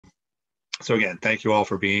So again, thank you all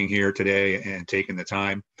for being here today and taking the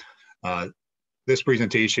time. Uh, this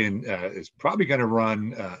presentation is probably going to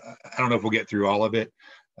run, I don't know if we'll get through all of it.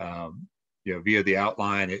 Via the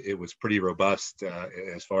outline, it was pretty robust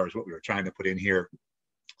as far as what we were trying to put in here.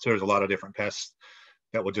 So there's a lot of different pests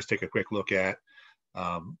that we'll just take a quick look at.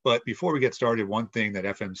 But before we get started, one thing that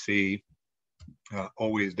FMC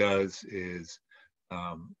always does is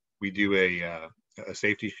we do a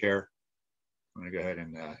safety share. I'm going to go ahead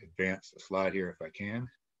and advance the slide here if I can.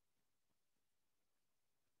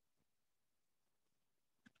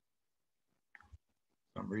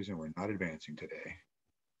 For some reason, we're not advancing today.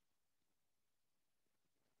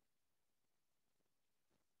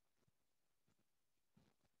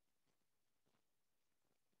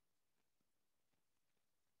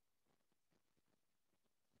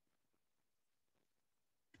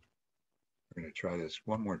 We're going to try this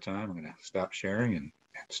one more time. I'm going to stop sharing and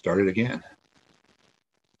start it again.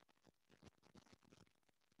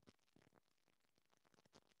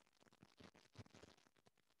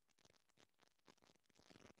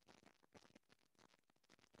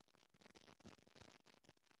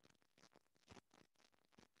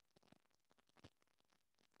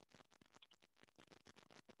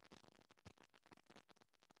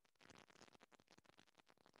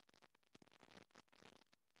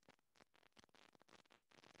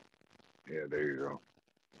 Yeah, there you go.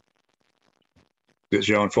 Is it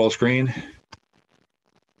showing full screen?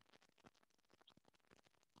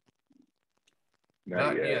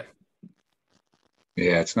 Not yet.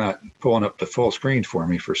 Yeah, it's not pulling up the full screen for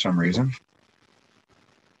me for some reason.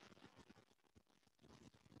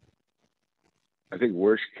 I think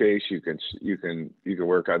worst case you can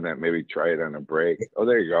work on that. Maybe try it on a break. Oh,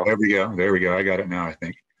 there you go. There we go. There we go. I got it now, I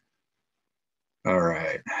think. All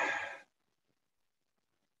right.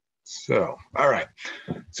 So, all right.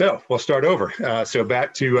 So we'll start over. So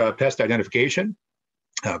back to pest identification.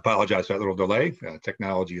 Apologize for that little delay.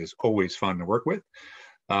 Technology is always fun to work with.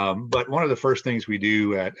 But one of the first things we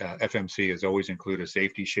do at FMC is always include a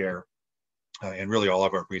safety share in really all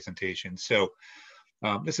of our presentations. So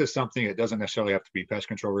this is something that doesn't necessarily have to be pest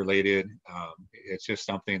control related. It's just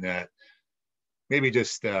something that maybe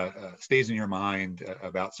just stays in your mind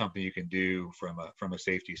about something you can do from a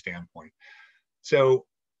safety standpoint. So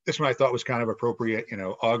this one I thought was kind of appropriate.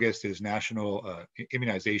 August is National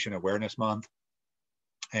Immunization Awareness Month.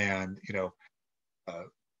 And,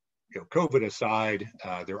 COVID aside,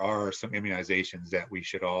 there are some immunizations that we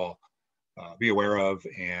should all be aware of.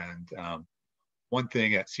 And one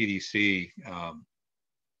thing at CDC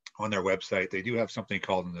on their website, they do have something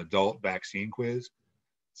called an adult vaccine quiz.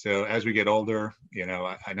 So as we get older,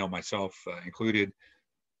 I know myself included,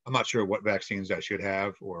 I'm not sure what vaccines I should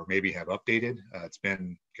have or maybe have updated. It's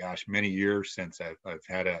been, many years since I've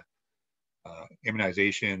had a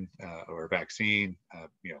immunization or vaccine,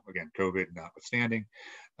 again, COVID notwithstanding.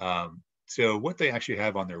 So what they actually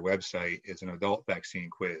have on their website is an adult vaccine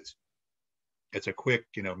quiz. It's a quick,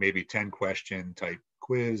 maybe 10 question type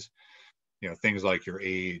quiz, things like your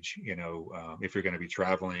age, if you're going to be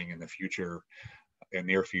traveling in the future, in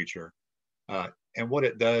near future. And what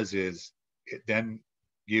it does is it then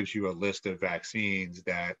gives you a list of vaccines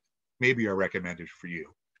that maybe are recommended for you.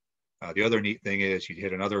 The other neat thing is you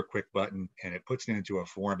hit another quick button and it puts it into a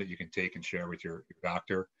form that you can take and share with your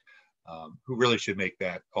doctor, who really should make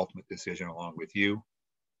that ultimate decision along with you.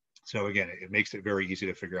 So again, it makes it very easy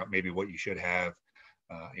to figure out maybe what you should have,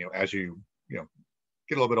 as you, get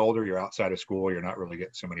a little bit older, you're outside of school, you're not really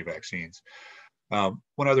getting so many vaccines.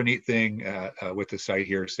 One other neat thing with the site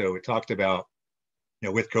here, so it talked about,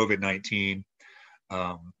 with COVID-19,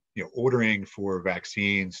 ordering for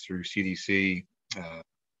vaccines through CDC,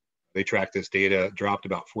 they tracked this data, dropped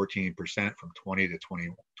about 14% from 20 to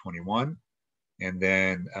 2021. And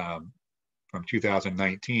then from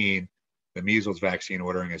 2019, the measles vaccine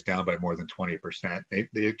ordering is down by more than 20%.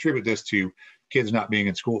 They attribute this to kids not being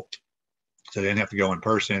in school. So they didn't have to go in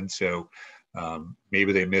person. So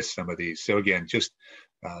maybe they missed some of these. So again, just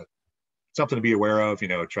something to be aware of,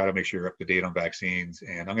 try to make sure you're up to date on vaccines.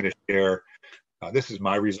 And I'm going to share, this is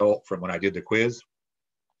my result from when I did the quiz.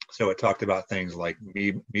 So it talked about things like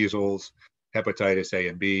measles, hepatitis A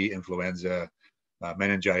and B, influenza,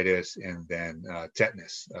 meningitis, and then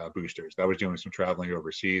tetanus boosters. I was doing some traveling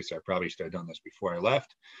overseas, so I probably should have done this before I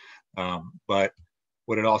left. But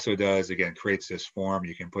what it also does, again, creates this form.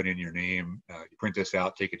 You can put in your name, you print this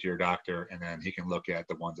out, take it to your doctor, and then he can look at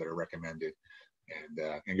the ones that are recommended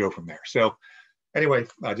and go from there. So anyway,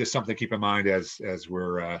 just something to keep in mind as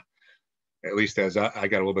we're, at least as I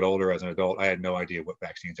got a little bit older as an adult, I had no idea what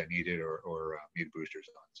vaccines I needed or needed boosters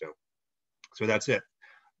on. So that's it.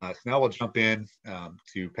 So now we'll jump in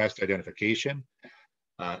to pest identification.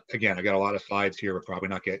 Again, I got a lot of slides here. We're probably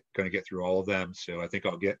not going to get through all of them. So I think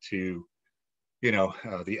I'll get to,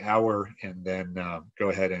 the hour, and then go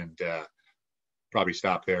ahead and probably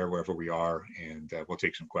stop there wherever we are, and we'll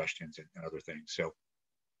take some questions and other things.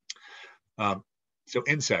 So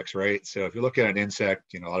insects, right? So if you look at an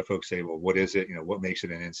insect, a lot of folks say, well, what is it? What makes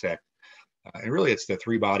it an insect? And really, it's the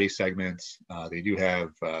three body segments. They do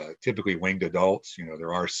have typically winged adults.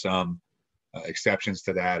 There are some exceptions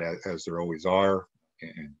to that, as there always are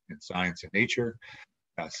in science and nature.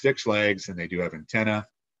 6 legs, and they do have antenna.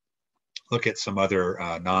 Look at some other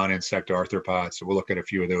non-insect arthropods. So we'll look at a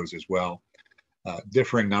few of those as well.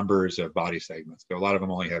 Differing numbers of body segments. So a lot of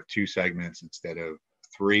them only have 2 segments instead of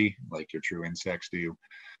 3, like your true insects do.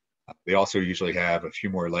 They also usually have a few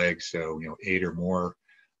more legs, so 8 or more.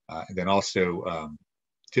 And then also,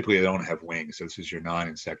 typically they don't have wings. So this is your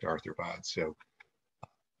non-insect arthropods. So,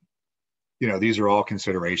 these are all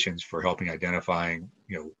considerations for helping identifying,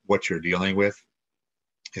 what you're dealing with.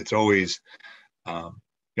 It's always, I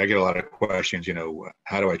get a lot of questions,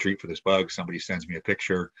 how do I treat for this bug? Somebody sends me a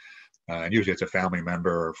picture. And usually it's a family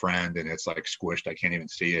member or friend, and it's like squished. I can't even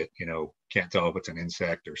see it, can't tell if it's an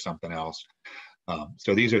insect or something else.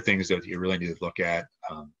 So these are things that you really need to look at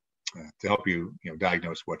to help you,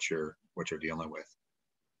 diagnose what you're dealing with.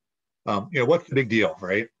 What's the big deal,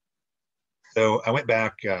 right? So I went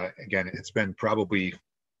back, again, it's been probably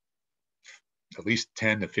at least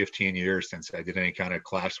 10 to 15 years since I did any kind of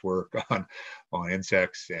classwork on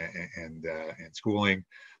insects and schooling.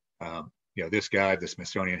 This guide, the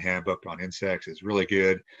Smithsonian Handbook on Insects, is really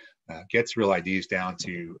good. Gets real IDs down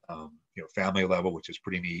to family level, which is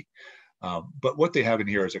pretty neat. But what they have in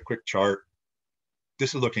here is a quick chart.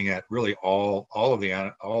 This is looking at really all of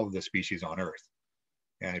the species on Earth.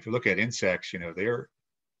 And if you look at insects, they're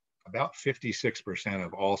about 56%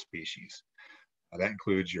 of all species. That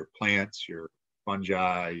includes your plants, your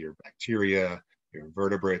fungi, your bacteria, your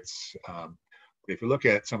invertebrates. If you look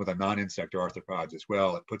at some of the non-insect arthropods as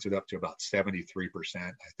well, it puts it up to about 73%,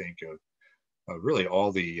 I think, of really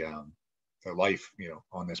all the life,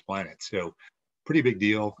 on this planet. So pretty big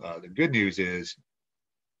deal. The good news is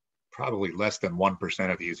probably less than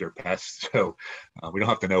 1% of these are pests. So we don't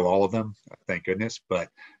have to know all of them, thank goodness, but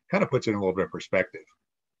kind of puts it in a little bit of perspective.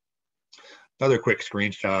 Another quick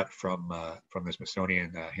screenshot from the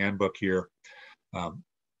Smithsonian Handbook here.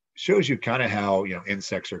 Shows you kind of how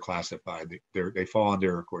insects are classified. They fall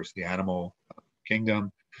under, of course, the animal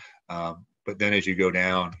kingdom, but then as you go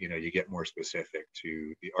down, you get more specific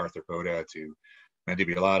to the arthropoda, to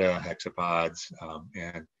mandibullata, hexapods,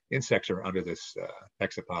 and insects are under this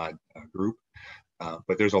hexapod group.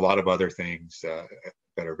 But there's a lot of other things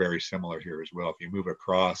that are very similar here as well. If you move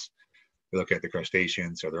across, you look at the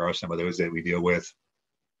crustaceans, so there are some of those that we deal with.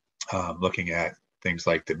 Looking at things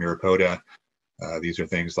like the myriapoda. These are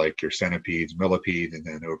things like your centipedes, millipedes, and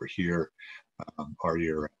then over here are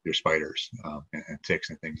your spiders and ticks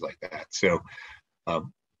and things like that. So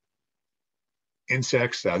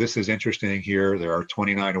insects, this is interesting here. There are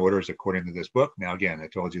 29 orders according to this book. Now, again, I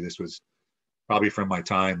told you this was probably from my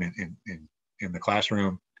time in the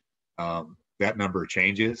classroom. That number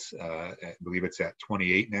changes. I believe it's at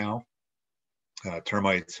 28 now.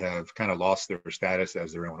 Termites have kind of lost their status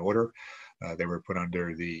as their own order. They were put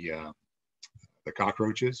under the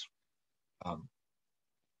cockroaches.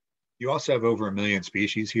 You also have over 1 million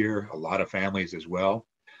species here, a lot of families as well,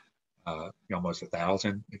 almost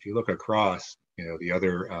 1,000. If you look across, the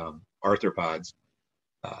other arthropods,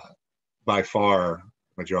 by far,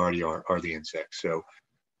 majority are the insects. So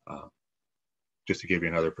just to give you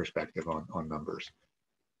another perspective on numbers.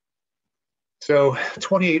 So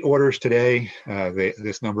 28 orders today.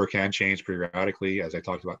 This number can change periodically. As I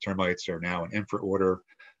talked about, termites are now an infra order.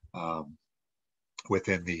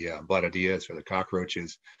 Within the Blattidias, or the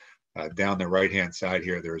cockroaches. Down the right-hand side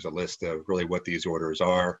here, there's a list of really what these orders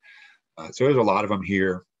are. So there's a lot of them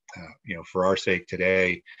here. For our sake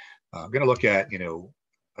today, I'm going to look at,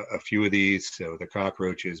 a few of these. So the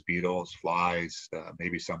cockroaches, beetles, flies,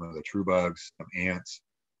 maybe some of the true bugs, some ants,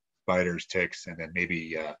 spiders, ticks, and then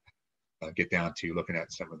maybe get down to looking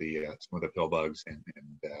at some of the pill bugs and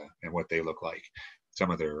what they look like,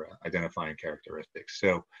 some of their identifying characteristics.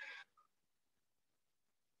 So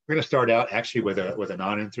we're going to start out actually with a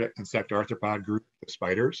non-insect arthropod group, the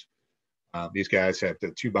spiders. These guys have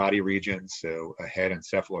the 2 body regions, so a head and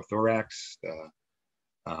cephalothorax,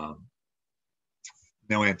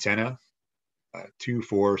 no antenna, 2,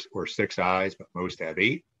 4, or 6 eyes, but most have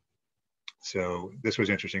 8. So this was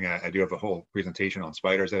interesting. I do have a whole presentation on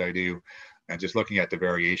spiders that I do, and just looking at the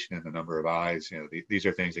variation in the number of eyes, these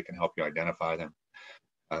are things that can help you identify them.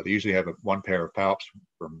 They usually have one pair of palps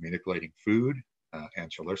for manipulating food,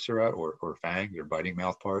 and chelicera or fangs or biting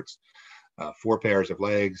mouth parts. 4 pairs of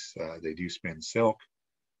legs. They do spin silk.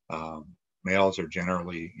 Males are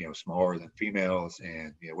generally, smaller than females,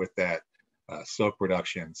 and with that silk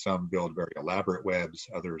production, some build very elaborate webs.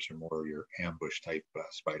 Others are more your ambush type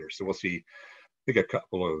spiders. So we'll see, I think, a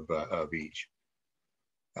couple of each.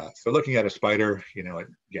 So looking at a spider,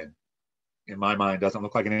 again, in my mind, doesn't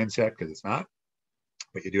look like an insect because it's not,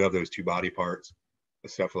 but you do have those 2 body parts, the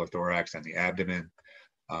cephalothorax and the abdomen.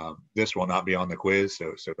 This will not be on the quiz,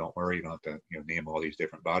 so don't worry. You don't have to name all these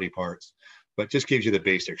different body parts, but just gives you the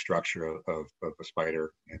basic structure of a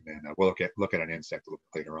spider, and then we'll look at an insect a little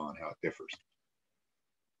later on, how it differs.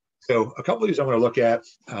 So a couple of these I'm going to look at.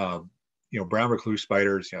 Brown recluse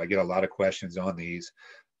spiders. I get a lot of questions on these.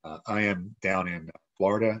 I am down in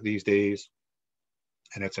Florida these days,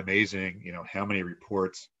 and it's amazing, how many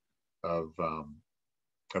reports of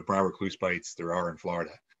brown recluse bites there are in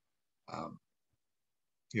Florida.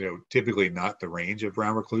 Typically not the range of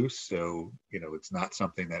brown recluse, so it's not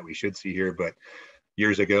something that we should see here. But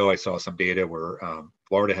years ago, I saw some data where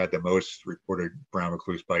Florida had the most reported brown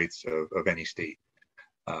recluse bites of any state,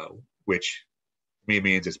 which to me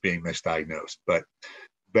means it's being misdiagnosed. But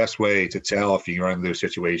best way to tell if you run into those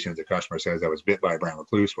situations, the customer says, "I was bit by a brown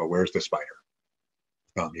recluse." Well, where's the spider?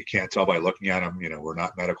 You can't tell by looking at them. We're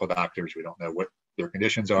not medical doctors. We don't know what their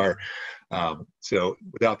conditions are. So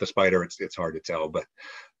without the spider, it's hard to tell. But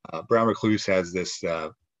brown recluse has this,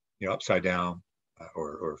 upside down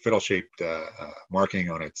or fiddle-shaped marking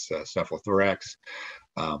on its cephalothorax.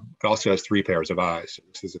 It also has 3 pairs of eyes. So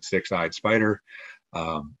this is a 6-eyed spider,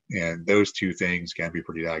 and those 2 things can be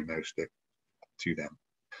pretty diagnostic to them.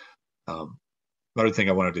 Another thing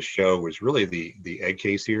I wanted to show was really the egg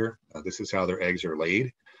case here. This is how their eggs are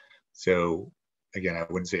laid. So again, I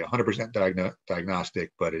wouldn't say 100%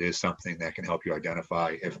 diagnostic, but it is something that can help you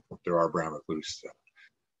identify if there are brown recluse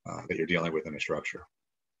that you're dealing with in a structure.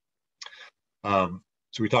 So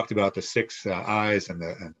we talked about the 6 eyes and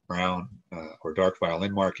the brown or dark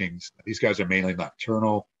violin markings. These guys are mainly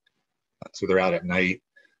nocturnal, so they're out at night.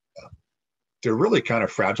 They're really kind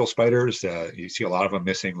of fragile spiders. You see a lot of them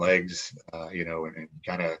missing legs, and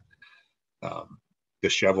kind of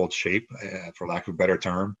disheveled shape, for lack of a better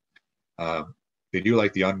term. They do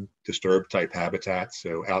like the undisturbed type habitats,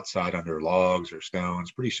 so outside under logs or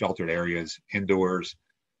stones, pretty sheltered areas, indoors,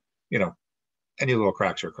 any little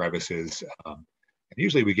cracks or crevices. And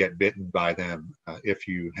usually we get bitten by them if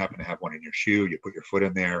you happen to have one in your shoe, you put your foot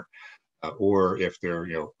in there, or if they're,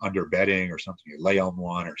 under bedding or something, you lay on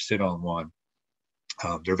one or sit on one.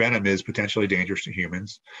 Their venom is potentially dangerous to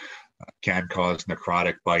humans, can cause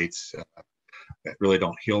necrotic bites that really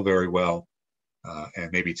don't heal very well,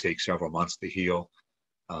 and maybe take several months to heal.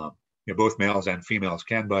 Both males and females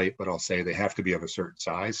can bite, but I'll say they have to be of a certain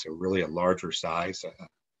size, so really a larger size,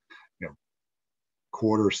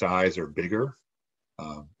 quarter size or bigger.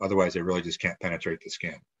 Otherwise, they really just can't penetrate the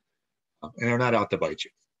skin. And they're not out to bite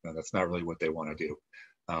you. That's not really what they want to do.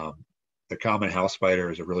 The common house spider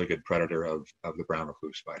is a really good predator of the brown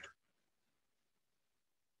recluse spider.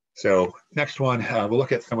 So next one, we'll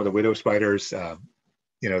look at some of the widow spiders.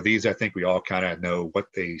 These, I think we all kind of know what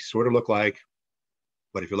they sort of look like.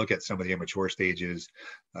 But if you look at some of the immature stages,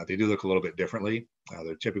 they do look a little bit differently.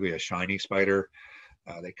 They're typically a shiny spider.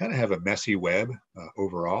 They kind of have a messy web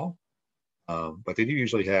overall, but they do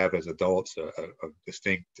usually have, as adults, a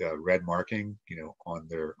distinct red marking, on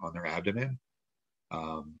their abdomen.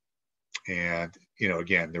 And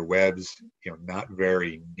again, their webs, not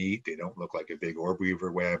very neat. They don't look like a big orb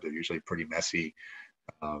weaver web. They're usually pretty messy,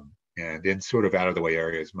 and in sort of out of the way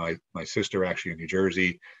areas. My sister, actually in New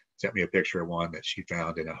Jersey, sent me a picture of one that she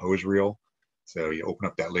found in a hose reel. So you open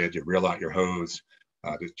up that lid, you reel out your hose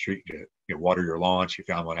to water your lawn. She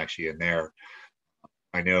found one actually in there.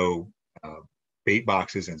 I know bait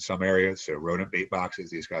boxes in some areas, so rodent bait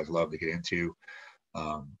boxes, these guys love to get into.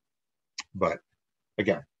 But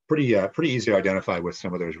again, pretty easy to identify with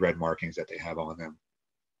some of those red markings that they have on them,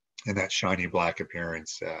 and that shiny black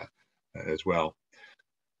appearance as well.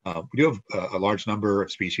 We do have a large number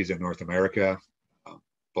of species in North America.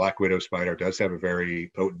 Black widow spider does have a very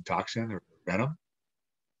potent toxin or venom.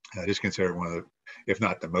 It is considered one of the, if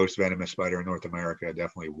not the most venomous spider in North America,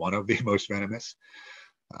 definitely one of the most venomous.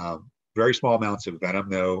 Very small amounts of venom,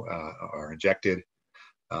 though, are injected.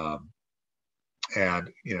 And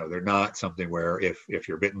they're not something where if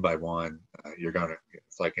you're bitten by one,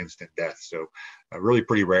 it's like instant death. So really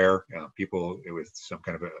pretty rare. People with some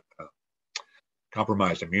kind of a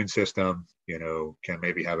compromised immune system, can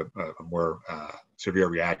maybe have a more severe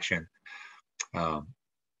reaction.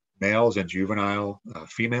 Males and juvenile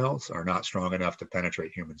females are not strong enough to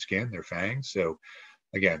penetrate human skin, their fangs. So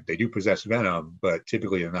again, they do possess venom, but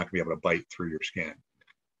typically they're not gonna be able to bite through your skin.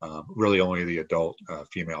 Really only the adult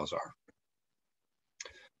females are.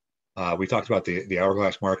 We talked about the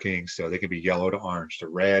hourglass markings, so they can be yellow to orange to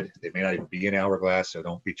red. They may not even be an hourglass, so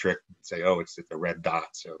don't be tricked and say, oh, it's a red dot,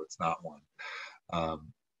 so it's not one.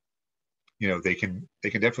 You know, they can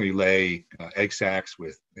definitely lay egg sacs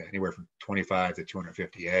with anywhere from 25 to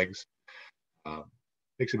 250 eggs.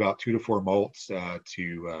 Takes about 2 to 4 molts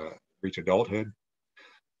to reach adulthood.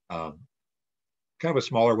 Kind of a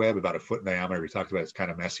smaller web, about a foot in diameter. We talked about it's kind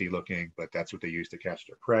of messy looking, but that's what they use to catch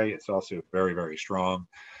their prey. It's also very, very strong.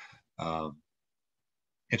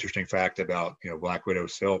 Interesting fact about black widow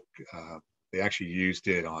silk, they actually used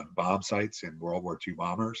it on bomb sites in World War II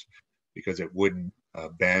bombers because it wouldn't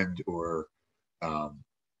bend or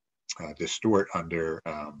distort under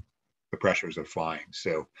the pressures of flying.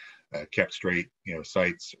 So kept straight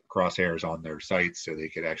sights, crosshairs on their sights so they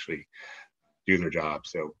could actually do their job.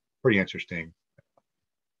 So pretty interesting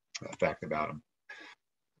fact about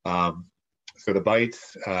them. So the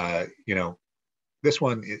bites, this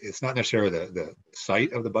one, it's not necessarily the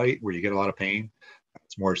site of the bite where you get a lot of pain.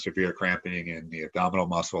 It's more severe cramping in the abdominal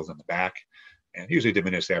muscles and the back, and usually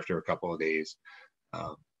diminished after a couple of days.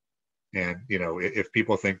 And if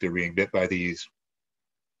people think they're being bit by these,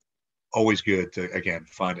 always good to again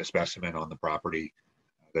find a specimen on the property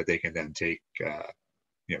that they can then take to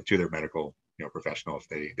their medical professional if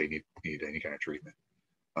they need any kind of treatment,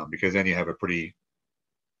 because then you have a pretty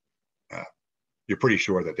you're pretty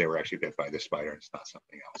sure that they were actually bit by this spider and it's not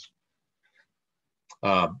something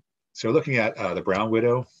else. So looking at the brown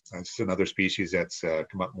widow, this is another species that's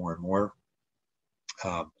come up more and more.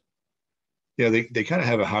 They kind of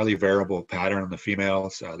have a highly variable pattern on the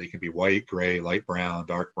females. They can be white, gray, light brown,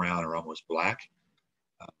 dark brown, or almost black.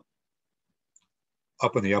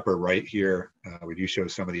 Up in the upper right here, we do show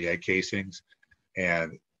some of the egg casings.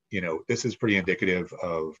 And this is pretty indicative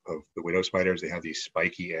of the widow spiders. They have these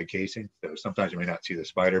spiky egg casings. So sometimes you may not see the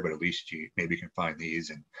spider, but at least you maybe can find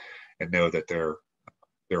these and know that they're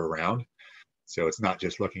around. So it's not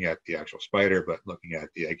just looking at the actual spider, but looking at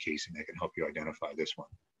the egg casing that can help you identify this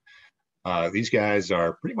one. These guys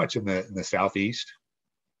are pretty much in the southeast,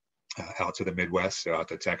 out to the Midwest, so out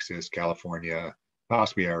to Texas, California,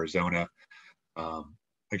 possibly Arizona.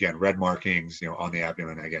 Again, red markings, on the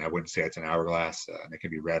abdomen. Again, I wouldn't say it's an hourglass. And it can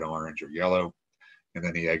be red, orange, or yellow. And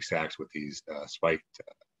then the egg sacs with these spiked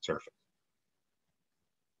surface.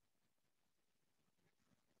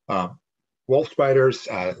 Wolf spiders.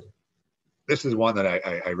 This is one that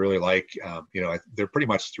I really like. They're pretty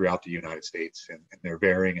much throughout the United States, and they're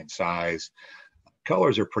varying in size.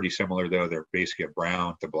 Colors are pretty similar, though. They're basically a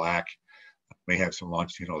brown to black. May have some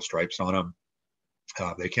longitudinal stripes on them.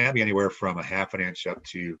 They can be anywhere from a half an inch up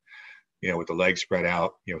to, with the legs spread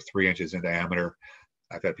out, 3 inches in diameter.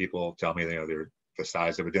 I've had people tell me, they're the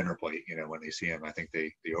size of a dinner plate, when they see them. I think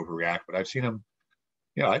they overreact, but I've seen them,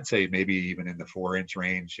 I'd say maybe even in the 4-inch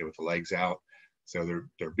range with the legs out. So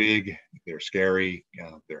they're big, they're scary,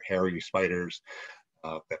 they're hairy spiders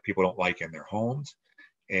that people don't like in their homes.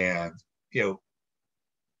 And,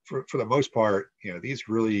 for the most part, these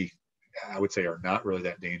really, I would say, are not really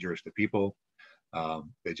that dangerous to people.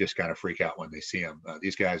 They just kind of freak out when they see them.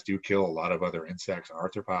 These guys do kill a lot of other insects and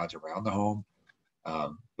arthropods around the home,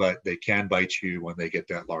 but they can bite you when they get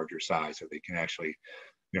that larger size. So they can actually,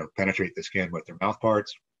 penetrate the skin with their mouth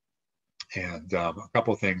parts. And a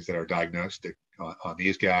couple of things that are diagnostic on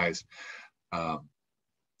these guys. The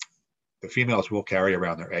females will carry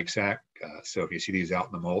around their egg sac. So if you see these out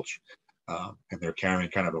in the mulch and they're carrying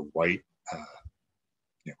kind of a white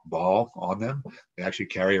ball on them, they actually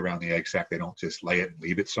carry around the egg sac. They don't just lay it and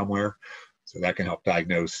leave it somewhere. So that can help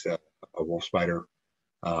diagnose a wolf spider.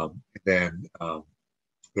 Then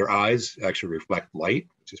their eyes actually reflect light,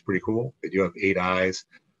 which is pretty cool. They do have 8 eyes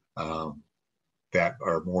that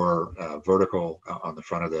are more vertical on the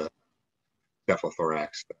front of the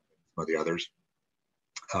cephalothorax than some of the others.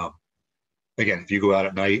 Again, if you go out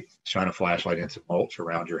at night, shine a flashlight into mulch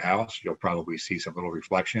around your house, you'll probably see some little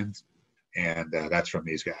reflections. And that's from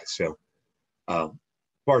these guys. So as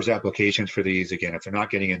far as applications for these, again, if they're not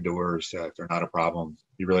getting indoors, if they're not a problem,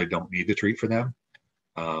 you really don't need to treat for them.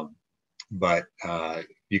 But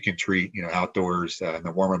you can treat, outdoors in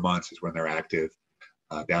the warmer months is when they're active.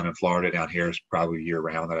 Down in Florida, down here is probably year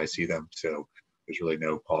round that I see them. So there's really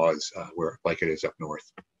no pause where like it is up north.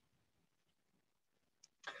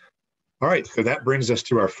 All right, so that brings us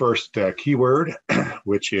to our first keyword,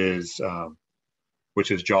 which is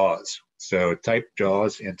JAWS. So type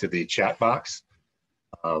JAWS into the chat box.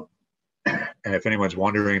 And if anyone's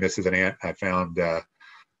wondering, this is an ant I found,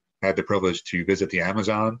 had the privilege to visit the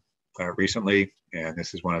Amazon recently, and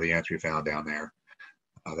this is one of the ants we found down there.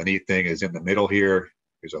 The neat thing is in the middle here,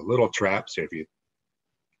 there's a little trap. So if you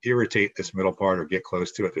irritate this middle part or get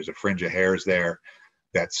close to it, there's a fringe of hairs there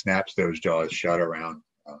that snaps those jaws shut around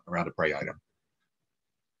a prey item.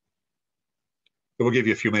 So we'll give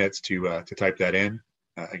you a few minutes to type that in.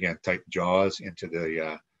 Again, type jaws into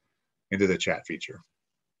the chat feature.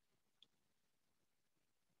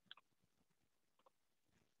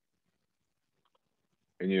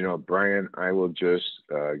 And you know, Brian, I will just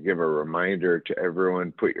give a reminder to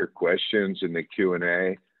everyone: put your questions in the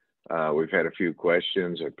Q&A. We've had a few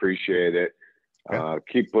questions. I appreciate it. Okay.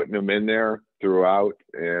 Keep putting them in there throughout,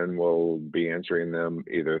 and we'll be answering them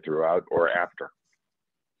either throughout or after.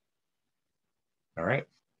 All right.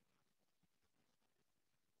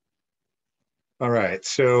 All right.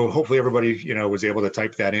 So hopefully everybody, you know, was able to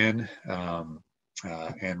type that in,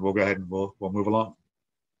 and we'll go ahead and we'll move along.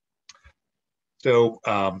 So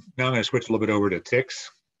now I'm going to switch a little bit over to ticks.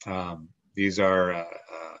 These are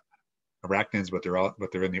arachnids, but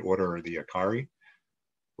they're in the order of the Acari.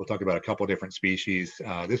 We'll talk about a couple different species.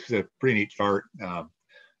 This is a pretty neat chart.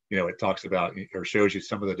 You know, it talks about or shows you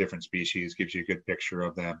some of the different species, gives you a good picture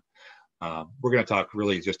of them. We're going to talk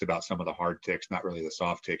really just about some of the hard ticks, not really the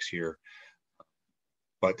soft ticks here.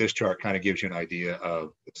 But this chart kind of gives you an idea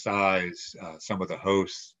of the size, some of the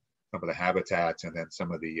hosts, some of the habitats, and then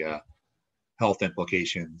some of the health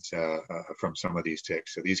implications from some of these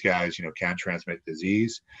ticks. So these guys, you know, can transmit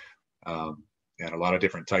disease and a lot of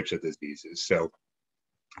different types of diseases. So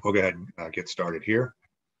we'll go ahead and get started here.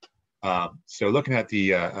 So looking at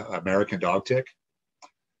the American dog tick,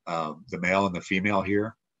 the male and the female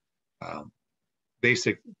here.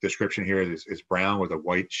 Basic description here is brown with a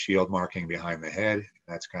white shield marking behind the head.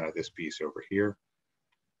 That's kind of this piece over here.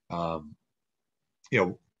 You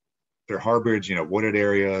know, they're harbored, you know, wooded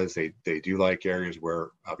areas. They do like areas where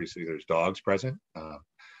obviously there's dogs present.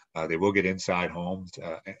 They will get inside homes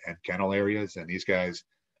and kennel areas. And these guys,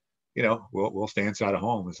 you know, will stay inside a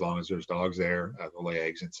home as long as there's dogs there. They'll lay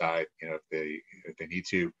eggs inside, you know, if they need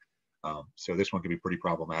to. So this one can be pretty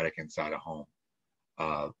problematic inside a home.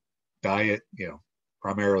 Diet, you know,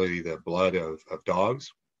 primarily the blood of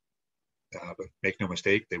dogs, but make no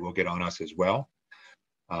mistake, they will get on us as well.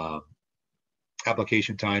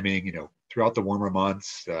 Application timing, you know, throughout the warmer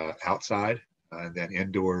months, outside, and then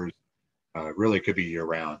indoors, really could be year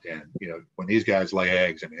round. And you know, when these guys lay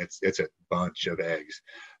eggs, I mean, it's a bunch of eggs.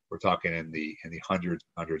 We're talking in the hundreds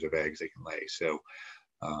of eggs they can lay. So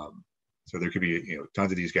so there could be, you know,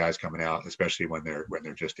 tons of these guys coming out, especially when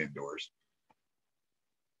they're just indoors.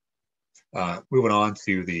 Moving on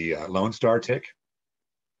to the Lone Star tick,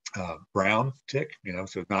 brown tick, you know,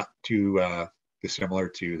 so not too dissimilar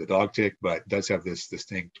to the dog tick, but does have this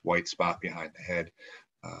distinct white spot behind the head.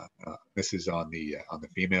 This is on the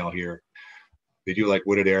female here. They do like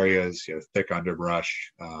wooded areas, you know, thick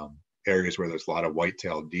underbrush, areas where there's a lot of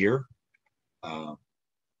white-tailed deer,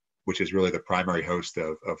 which is really the primary host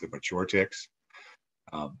of the mature ticks.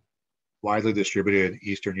 Widely distributed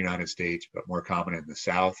eastern United States, but more common in the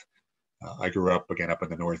South. I grew up, again, up in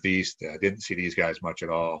the Northeast. Didn't see these guys much at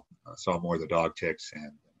all. Saw more of the dog ticks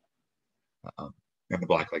and the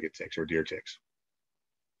black-legged ticks or deer ticks.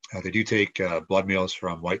 They do take blood meals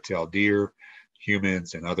from white-tailed deer,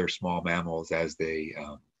 humans, and other small mammals as they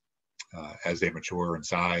mature in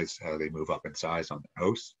size. They move up in size on the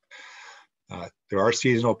hosts. There are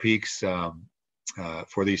seasonal peaks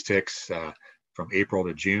for these ticks from April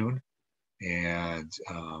to June, and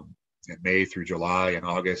in May through July and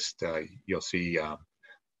August, you'll see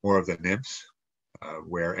more of the nymphs,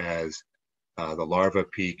 whereas the larvae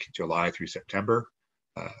peak July through September.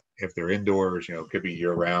 If they're indoors, you know, it could be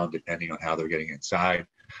year round depending on how they're getting inside.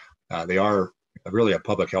 They are really a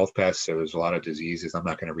public health pest, so there's a lot of diseases. I'm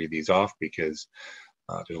not going to read these off because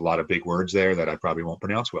there's a lot of big words there that I probably won't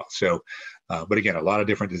pronounce well. So, but again, a lot of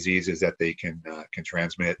different diseases that they can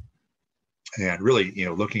transmit, and really, you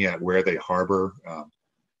know, looking at where they harbor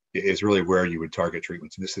is really where you would target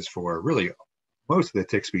treatments. And this is for really most of the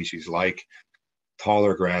tick species, like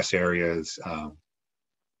taller grass areas,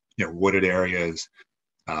 you know, wooded areas.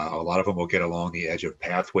 A lot of them will get along the edge of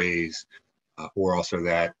pathways, or also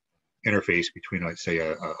that interface between, let's say,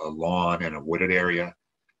 a lawn and a wooded area.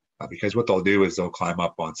 Because what they'll do is they'll climb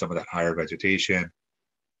up on some of that higher vegetation.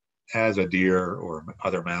 As a deer or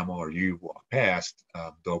other mammal or you walk past,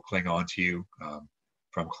 they'll cling onto you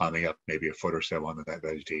from climbing up maybe a foot or so onto that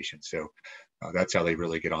vegetation. So that's how they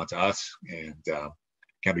really get onto us and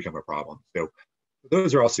can become a problem. So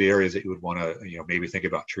those are also the areas that you would want to, you know, maybe think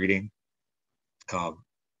about treating.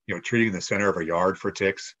 treating the center of a yard for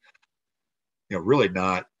ticks, really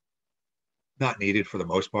not needed for the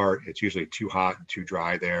most part. It's usually too hot and too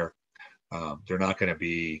dry there. They're not going to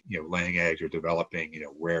be, laying eggs or developing,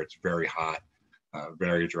 where it's very hot,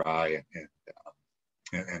 very dry,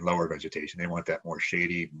 and lower vegetation. They want that more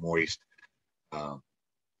shady, moist,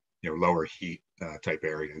 lower heat type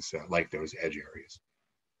areas, like those edge areas.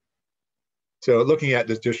 So looking at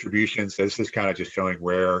this distribution, so this is kind of just showing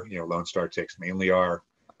where, Lone Star ticks mainly are,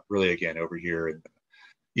 really again over here in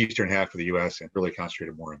the eastern half of the U.S. and really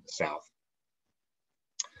concentrated more in the south.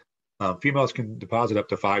 Females can deposit up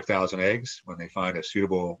to 5,000 eggs when they find a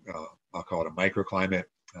suitable, I'll call it a microclimate,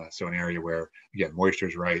 so an area where, again, moisture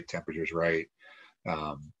is right, temperature is right,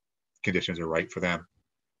 conditions are right for them.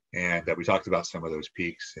 And we talked about some of those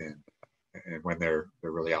peaks and when they're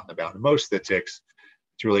really out and about. And most of the ticks,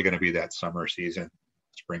 it's really going to be that summer season,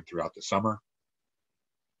 spring throughout the summer.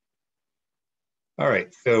 All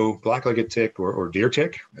right, so black-legged tick or deer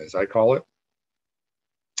tick, as I call it.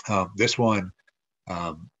 This one,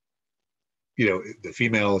 the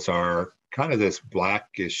females are kind of this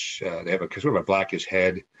blackish, they have sort of a blackish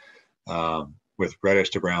head with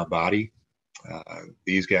reddish to brown body.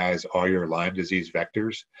 These guys are your Lyme disease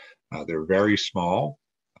vectors. They're very small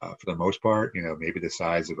for the most part, maybe the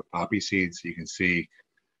size of a poppy seed. So you can see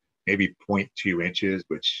maybe 0.2 inches,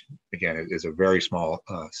 which again is a very small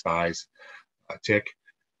size tick.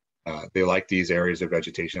 They like these areas of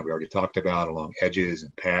vegetation that we already talked about along edges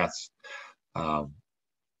and paths.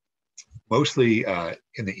 Mostly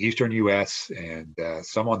in the eastern U.S. and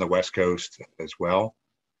some on the West Coast as well.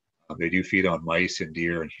 They do feed on mice and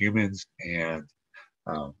deer and humans. And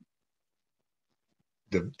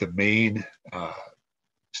the main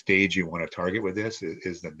stage you want to target with this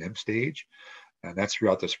is the nymph stage. And that's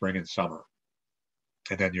throughout the spring and summer.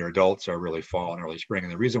 And then your adults are really fall and early spring.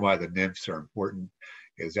 And the reason why the nymphs are important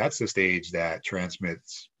is that's the stage that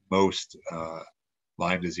transmits most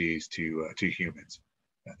Lyme disease to humans.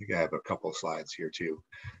 I think I have a couple of slides here too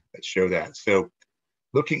that show that. So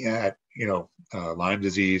looking at, Lyme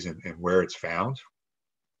disease and where it's found,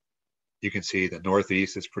 you can see the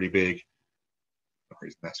Northeast is pretty big. For some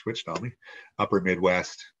reason that switched on me. Upper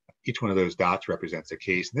Midwest, each one of those dots represents a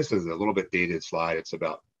case. And this is a little bit dated slide. It's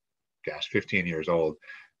about, 15 years old.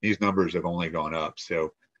 These numbers have only gone up.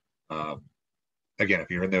 So again, if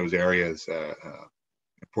you're in those areas,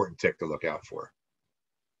 important tick to look out for.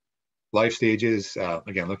 Life stages,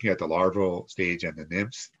 again, looking at the larval stage and the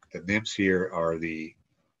nymphs. The nymphs here are the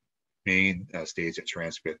main stage that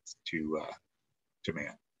transmits to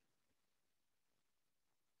man.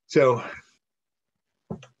 So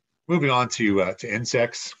moving on to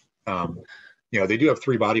insects, they do have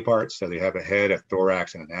three body parts. So they have a head, a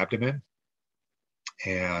thorax, and an abdomen.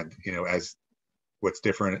 And, as what's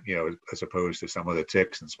different, as opposed to some of the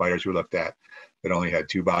ticks and spiders we looked at that only had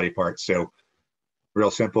two body parts. So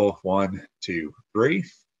real simple, 1, 2, 3.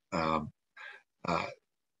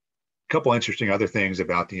 Couple interesting other things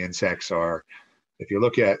about the insects are, if you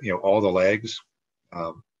look at, all the legs,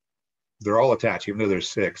 they're all attached, even though there's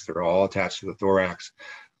 6, they're all attached to the thorax.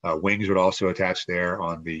 Wings would also attach there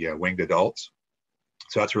on the winged adults.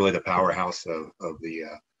 So that's really the powerhouse of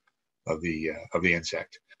the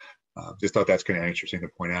insect. Just thought that's kind of interesting to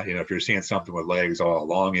point out. If you're seeing something with legs all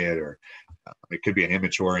along it, or it could be an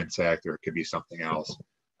immature insect, or it could be something else.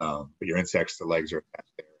 But your insects, the legs are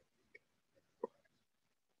attached there.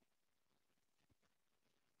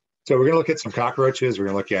 So we're going to look at some cockroaches. We're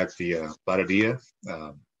going to look at the Blattidia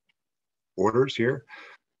orders here.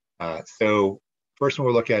 So first one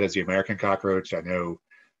we'll look at is the American cockroach. I know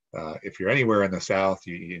if you're anywhere in the South,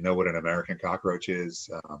 you know what an American cockroach is.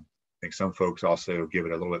 I think some folks also give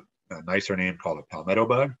it a little bit nicer name called a palmetto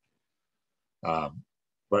bug.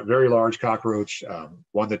 But very large cockroach,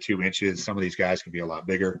 1 to 2 inches. Some of these guys can be a lot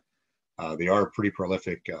bigger. They are a pretty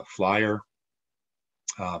prolific flyer.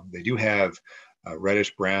 They do have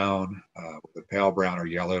reddish brown with a pale brown or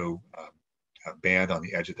yellow band on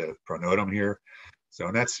the edge of the pronotum here. So,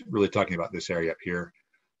 and that's really talking about this area up here.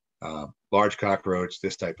 Large cockroach,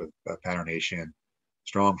 this type of patternation,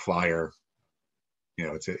 strong flyer.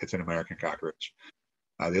 It's an American cockroach.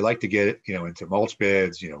 They like to get into mulch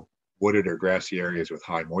beds, wooded or grassy areas with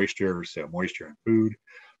high moisture, so moisture and food.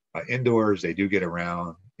 Indoors, they do get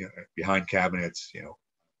around, behind cabinets,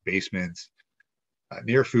 basements,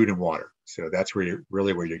 near food and water. So that's where you're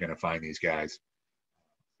going to find these guys.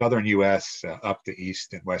 Southern U.S., up the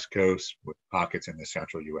east and west coast, with pockets in the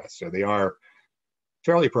central U.S. So they are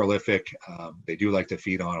fairly prolific. They do like to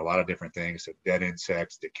feed on a lot of different things, so dead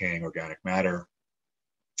insects, decaying organic matter,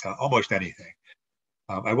 almost anything.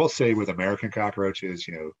 I will say with American cockroaches,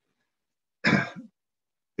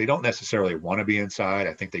 They don't necessarily want to be inside.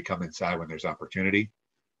 I think they come inside when there's opportunity,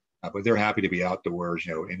 but they're happy to be outdoors.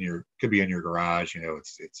 You know, could be in your garage. You know,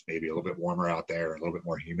 it's maybe a little bit warmer out there, a little bit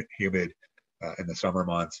more humid in the summer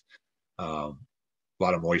months. A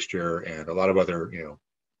lot of moisture and a lot of other, you know,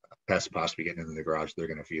 pests possibly getting into the garage they're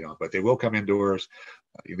going to feed on. But they will come indoors.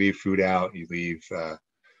 You leave food out. You leave,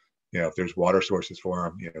 you know, if there's water sources for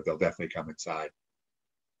them, you know, they'll definitely come inside.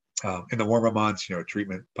 In the warmer months, you know,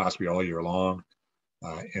 treatment possibly all year long.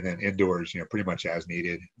 And then indoors, you know, pretty much as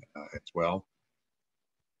needed as well.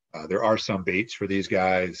 There are some baits for these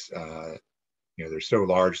guys. You know, they're so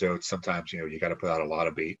large though, it's sometimes, you know, you got to put out a lot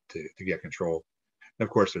of bait to get control. And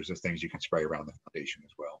of course, there's the things you can spray around the foundation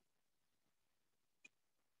as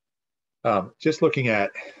well. Just looking at,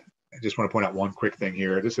 I just want to point out one quick thing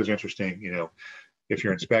here. This is interesting. You know, if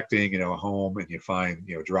you're inspecting, you know, a home and you find,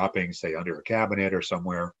 you know, droppings, say under a cabinet or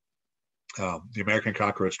somewhere, the American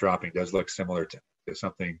cockroach dropping does look similar to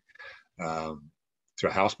something, to a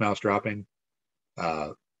house mouse dropping.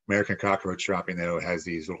 American cockroach dropping though has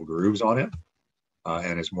these little grooves on it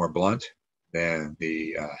and is more blunt than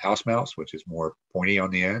the house mouse, which is more pointy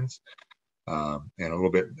on the ends and a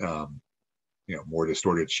little bit, you know, more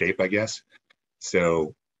distorted shape, I guess.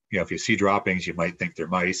 So, you know, if you see droppings, you might think they're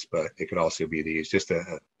mice, but it could also be these. Just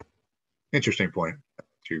a interesting point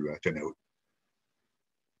to note.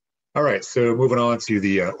 All right, so moving on to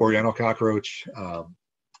the Oriental cockroach. So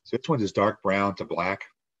this one is dark brown to black.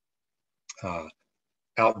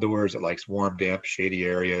 Outdoors, it likes warm, damp, shady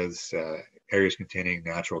areas, areas containing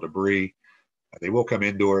natural debris. They will come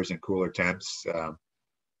indoors in cooler temps,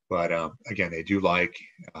 but again, they do like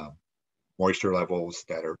moisture levels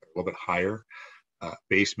that are a little bit higher.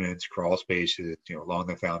 Basements, crawl spaces, you know, along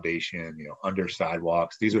the foundation, you know, under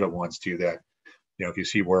sidewalks. These are the ones too that, you know, if you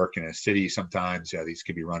see work in a city, sometimes these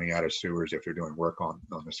could be running out of sewers if they're doing work on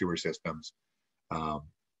the sewer systems. You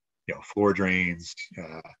know, floor drains,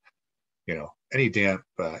 you know, any damp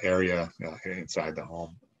area inside the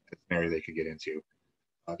home, it's an area they could get into.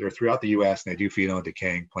 They're throughout the U.S. and they do feed on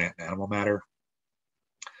decaying plant and animal matter.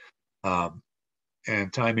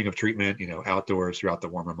 And timing of treatment, you know, outdoors throughout the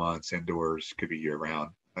warmer months, indoors could be year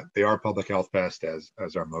round. They are public health pests,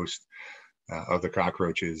 as are most of the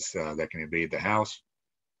cockroaches that can invade the house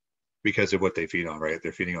because of what they feed on, right?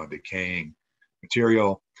 They're feeding on decaying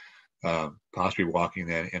material, possibly walking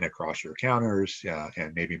then in across your counters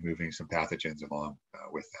and maybe moving some pathogens along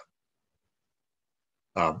with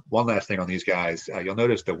them. One last thing on these guys, you'll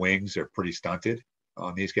notice the wings are pretty stunted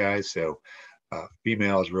on these guys. So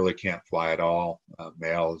females really can't fly at all.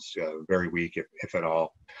 Males very weak, if at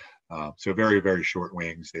all. So very, very short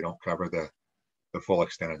wings. They don't cover the full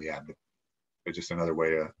extent of the abdomen. It's just another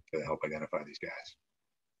way to help identify these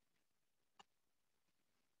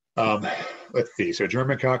guys. Let's see. So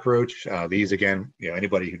German cockroach. These again, you know,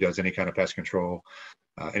 anybody who does any kind of pest control,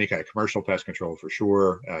 any kind of commercial pest control for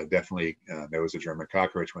sure, definitely knows a German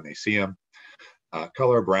cockroach when they see them.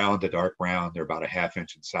 Color brown to dark brown. They're about a ½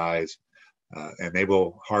 inch in size. And they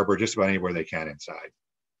will harbor just about anywhere they can inside.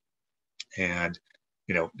 And,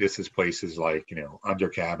 you know, this is places like, you know, under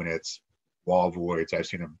cabinets, wall voids. I've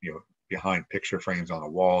seen them, you know, behind picture frames on a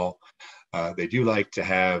wall. They do like to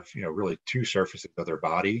have, you know, really two surfaces of their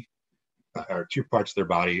body or two parts of their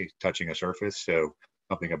body touching a surface. So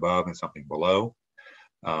something above and something below.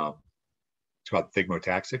 It's called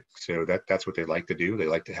thigmotaxic. So that's what they like to do. They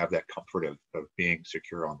like to have that comfort of being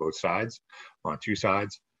secure on both sides or on two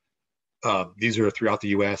sides. These are throughout the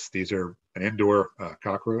U.S. These are an indoor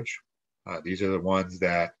cockroach. These are the ones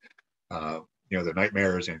that, you know, the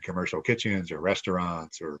nightmares in commercial kitchens or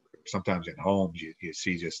restaurants or sometimes in homes, you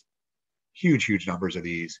see just huge, huge numbers of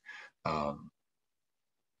these.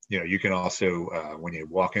 You know, you can also, when you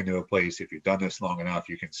walk into a place, if you've done this long enough,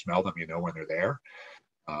 you can smell them, you know, when they're there.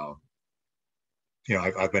 You know,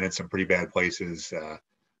 I've been in some pretty bad places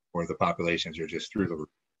where the populations are just through the roof.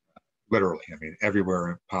 Literally, I mean,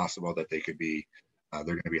 everywhere possible that they could be, they're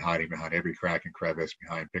going to be hiding behind every crack and crevice,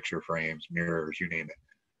 behind picture frames, mirrors, you name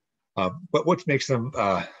it. But what makes them,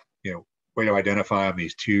 you know, way to identify them,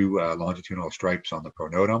 these two longitudinal stripes on the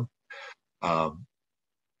pronotum.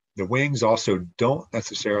 The wings also don't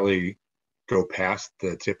necessarily go past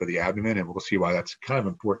the tip of the abdomen, and we'll see why that's kind of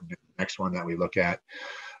important in the next one that we look at.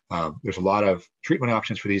 There's a lot of treatment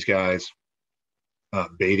options for these guys.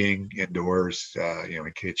 Baiting indoors, you know,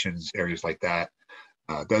 in kitchens, areas like that,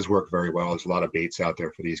 does work very well. There's a lot of baits out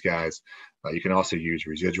there for these guys. You can also use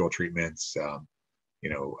residual treatments, you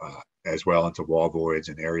know, as well into wall voids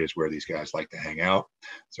and areas where these guys like to hang out.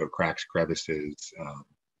 So cracks, crevices,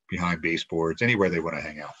 behind baseboards, anywhere they want to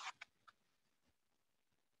hang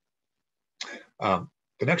out.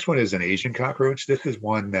 The next one is an Asian cockroach. This is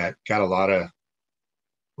one that got a lot of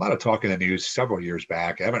talk in the news several years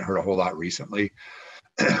back. I haven't heard a whole lot recently,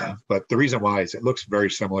 but the reason why is it looks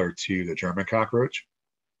very similar to the German cockroach.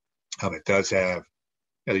 It does have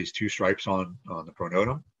these two stripes on the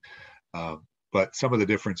pronotum, but some of the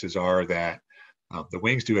differences are that the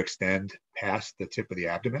wings do extend past the tip of the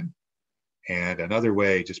abdomen. And another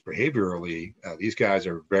way, just behaviorally, these guys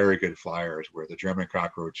are very good flyers, where the German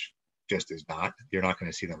cockroach just is not. You're not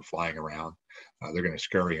going to see them flying around. They're going to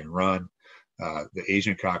scurry and run. The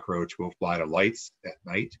Asian cockroach will fly to lights at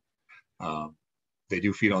night. They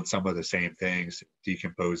do feed on some of the same things,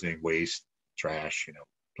 decomposing waste, trash,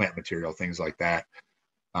 plant material, things like that.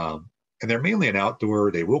 And they're mainly an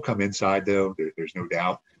outdoor. They will come inside, though. There's no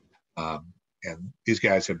doubt. And these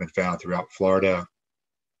guys have been found throughout Florida,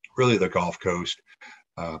 really the Gulf Coast.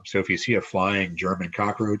 So if you see a flying German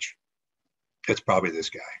cockroach, it's probably this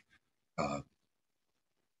guy.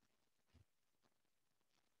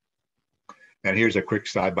 And here's a quick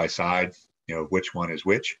side-by-side, which one is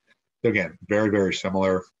which. So again, very, very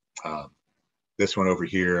similar. This one over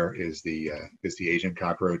here is the Asian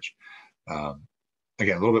cockroach.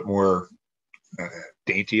 Again, a little bit more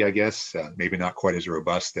dainty, I guess. Maybe not quite as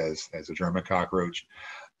robust as a German cockroach,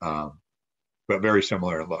 but very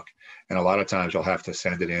similar in look. And a lot of times you'll have to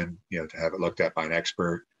send it in, to have it looked at by an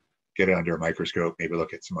expert, get it under a microscope, maybe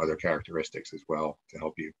look at some other characteristics as well to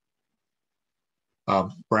help you.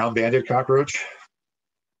 Brown banded cockroach.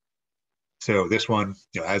 So this one,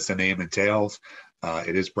 as the name entails,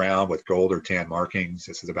 it is brown with gold or tan markings.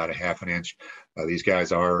 This is about a half an inch. These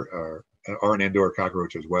guys are an indoor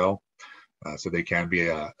cockroach as well, so they can be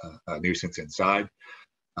a nuisance inside.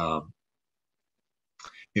 The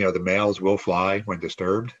males will fly when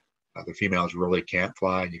disturbed. The females really can't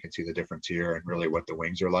fly, and you can see the difference here and really what the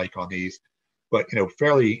wings are like on these. But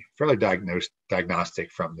fairly diagnostic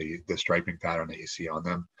from the striping pattern that you see on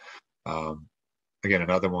them. Again,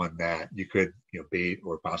 another one that you could bait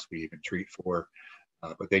or possibly even treat for,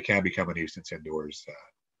 but they can become a nuisance indoors.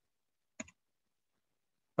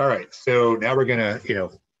 All right, so now we're gonna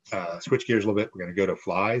switch gears a little bit. We're gonna go to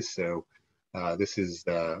flies. So this is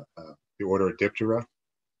the order Diptera,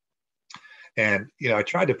 and I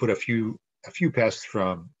tried to put a few pests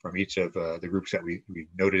from each of the groups that we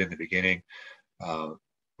noted in the beginning.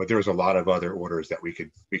 But there was a lot of other orders that we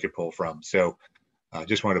could pull from. So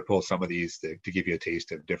just wanted to pull some of these to give you a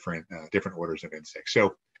taste of different orders of insects.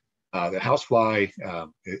 So the housefly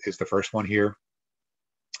is the first one here.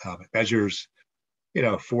 It measures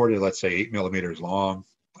 4 to, let's say, 8 millimeters long,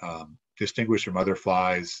 distinguished from other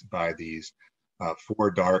flies by these 4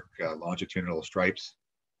 dark longitudinal stripes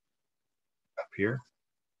up here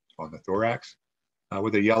on the thorax,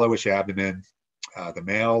 with a yellowish abdomen. The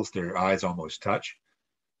males, their eyes almost touch,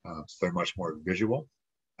 so they're much more visual.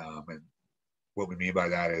 And what we mean by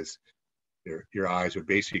that is your eyes would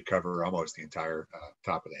basically cover almost the entire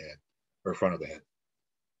top of the head or front of the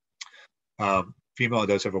head. Female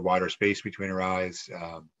does have a wider space between her eyes,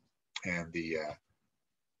 and the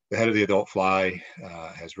head of the adult fly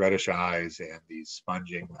has reddish eyes and these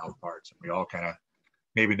sponging mouth parts. And we all kind of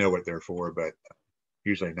maybe know what they're for, but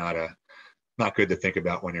usually not good to think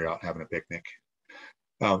about when you're out having a picnic.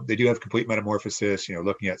 They do have complete metamorphosis,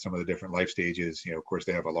 looking at some of the different life stages. Of course,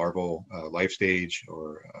 they have a larval life stage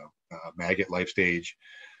or a maggot life stage.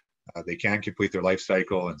 They can complete their life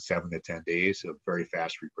cycle in 7 to 10 days, so very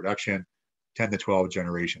fast reproduction, 10 to 12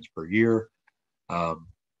 generations per year.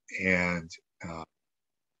 And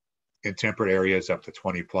in temperate areas, up to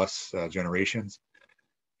 20 plus generations.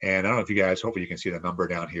 And I don't know if you guys, hopefully you can see the number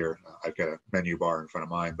down here. I've got a menu bar in front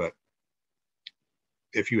of mine, but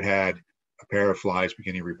if you had a pair of flies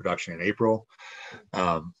beginning reproduction in April,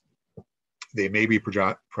 they may be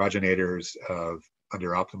progenitors of under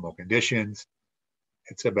optimal conditions.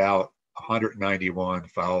 It's about 191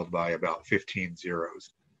 followed by about 15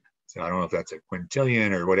 zeros. So I don't know if that's a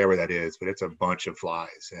quintillion or whatever that is, but it's a bunch of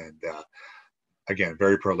flies. And again,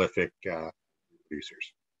 very prolific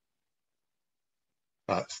producers.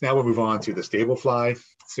 So now we'll move on to the stable fly.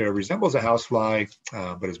 So it resembles a housefly,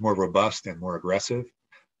 but is more robust and more aggressive.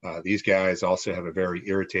 These guys also have a very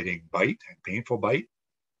irritating bite and painful bite.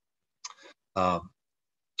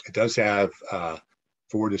 It does have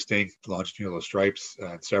 4 distinct longitudinal stripes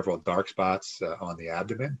and several dark spots on the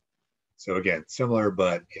abdomen. So again, similar,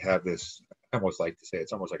 but you have this, I almost like to say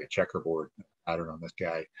it's almost like a checkerboard pattern on this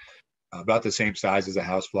guy. About the same size as a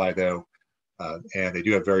housefly though, and they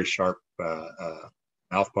do have very sharp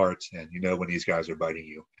mouth parts, and when these guys are biting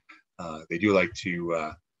you. They do like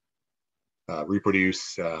to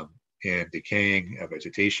reproduce in decaying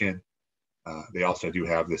vegetation. They also do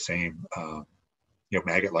have the same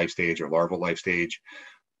maggot life stage or larval life stage.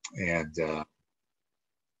 And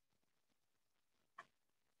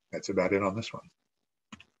that's about it on this one.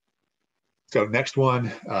 So next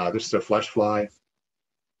one, this is a flesh fly.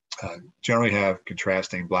 Generally have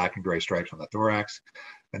contrasting black and gray stripes on the thorax.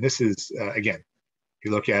 And this is, again,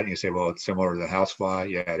 you look at it and you say, well, it's similar to the housefly.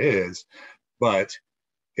 Yeah, it is, but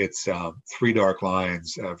it's 3 dark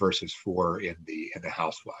lines versus 4 in the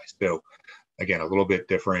housefly. So again, a little bit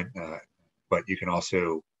different, but you can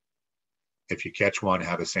also, if you catch one,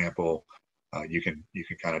 have a sample, you can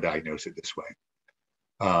kind of diagnose it this way.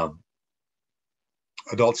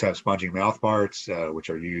 Adults have sponging mouth parts, which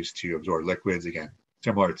are used to absorb liquids. Again,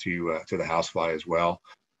 similar to the housefly as well.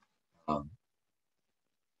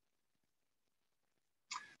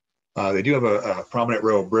 They do have a prominent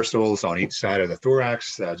row of bristles on each side of the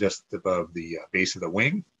thorax, just above the base of the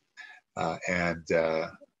wing and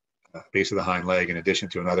base of the hind leg, in addition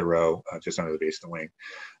to another row just under the base of the wing.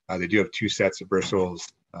 They do have 2 sets of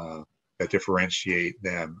bristles that differentiate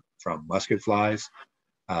them from musket flies.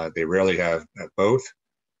 They rarely have both.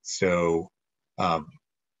 So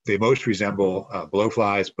they most resemble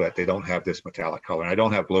blowflies, but they don't have this metallic color. And I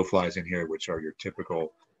don't have blowflies in here, which are your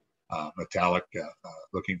typical metallic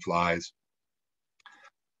looking flies.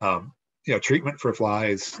 Treatment for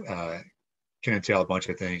flies can entail a bunch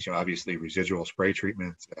of things. Obviously residual spray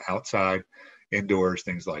treatments outside, indoors,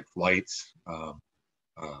 things like lights.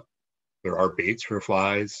 There are baits for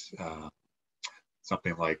flies,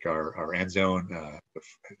 something like our end zone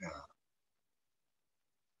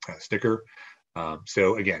sticker.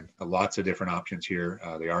 So again, lots of different options here.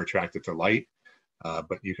 They are attracted to light,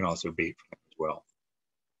 but you can also bait for them as well.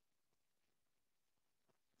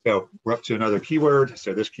 So we're up to another keyword.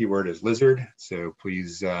 So this keyword is lizard. So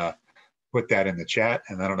please put that in the chat.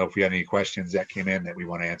 And I don't know if we have any questions that came in that we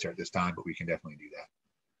want to answer at this time, but we can definitely do that.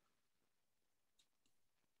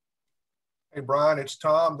 Hey, Brian, it's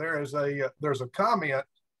Tom. There's a comment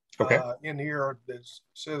in here that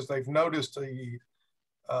says they've noticed the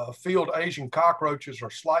field Asian cockroaches are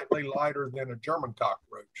slightly lighter than a German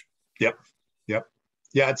cockroach. Yep.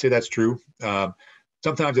 Yeah, I'd say that's true.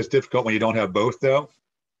 Sometimes it's difficult when you don't have both, though.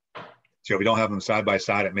 So if you don't have them side by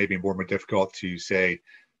side, it may be more difficult to say,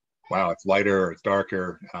 wow, it's lighter or it's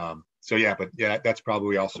darker. So yeah, but yeah, that's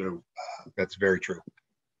probably also, that's very true.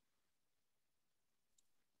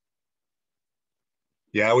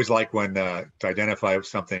 Yeah, I always like when to identify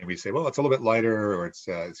something, we say, well, it's a little bit lighter, or it's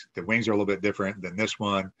the wings are a little bit different than this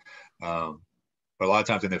one. But a lot of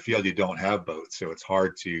times in the field, you don't have both. So it's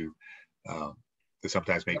hard to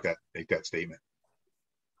sometimes make that statement.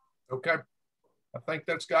 Okay. I think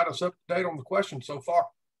that's got us up to date on the question so far.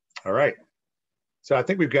 All right. So I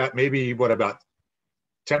think we've got maybe, about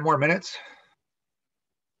 10 more minutes.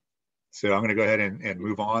 So I'm going to go ahead and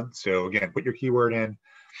move on. So again, put your keyword in.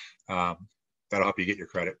 That'll help you get your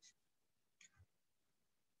credit.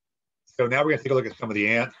 So now we're going to take a look at some of the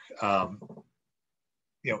ant.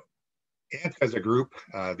 Ants as a group,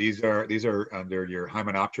 these are under your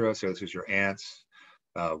Hymenoptera. So this is your ants,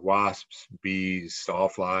 wasps, bees,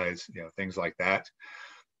 sawflies, things like that.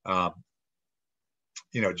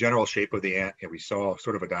 General shape of the ant. We saw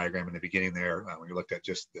sort of a diagram in the beginning there when we looked at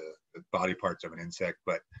just the body parts of an insect,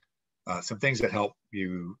 but some things that help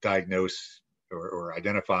you diagnose or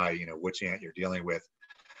identify, which ant you're dealing with.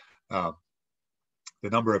 The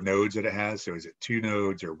number of nodes that it has. So is it 2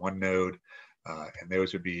 nodes or 1 node? And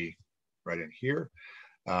those would be right in here.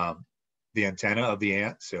 The antenna of the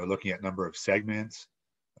ant. So looking at number of segments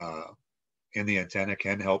in the antenna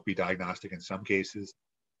can help be diagnostic in some cases.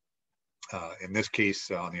 In this case,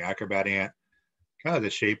 on the acrobat ant, kind of the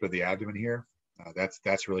shape of the abdomen here.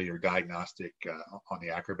 That's really your diagnostic on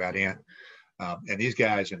the acrobat ant. And these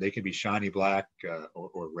guys, they can be shiny black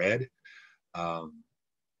or red.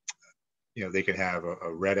 They can have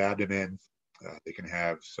a red abdomen. They can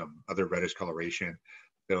have some other reddish coloration.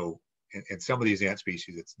 So in some of these ant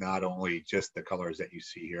species, it's not only just the colors that you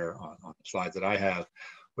see here on the slides that I have,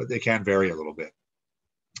 but they can vary a little bit.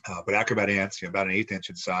 But acrobat ants, about an 1/8 inch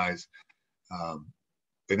in size.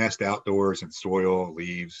 They nest outdoors in soil,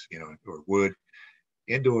 leaves, or wood.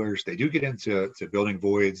 Indoors, they do get into building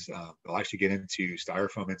voids. They'll actually get into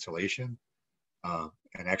styrofoam insulation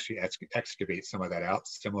and actually excavate some of that out,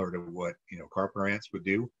 similar to what carpenter ants would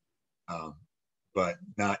do, but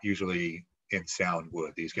not usually in sound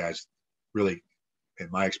wood. These guys really, in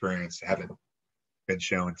my experience, haven't been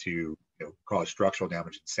shown to cause structural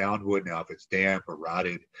damage in sound wood. Now, if it's damp or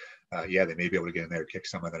rotted, yeah, they may be able to get in there and kick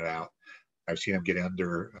some of that out. I've seen them get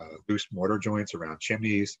under loose mortar joints around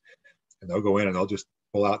chimneys, and they'll go in and they'll just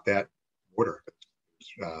pull out that mortar,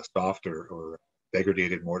 soft or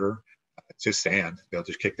degraded mortar. it's just sand. They'll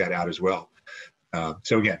just kick that out as well.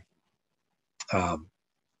 So again,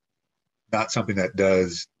 not something that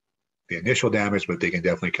does the initial damage, but they can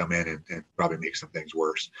definitely come in and probably make some things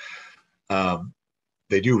worse.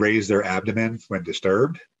 They do raise their abdomen when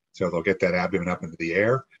disturbed, so they'll get that abdomen up into the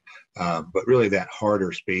air. But really, that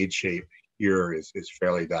harder spade shape here is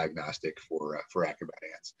fairly diagnostic for acrobat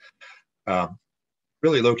ants.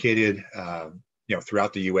 Really located,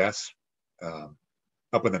 throughout the U.S.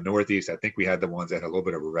 Up in the Northeast, I think we had the ones that had a little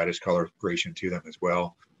bit of a reddish coloration to them as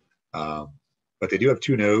well. But they do have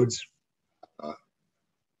 2 nodes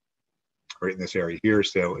right in this area here.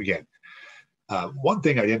 So again, one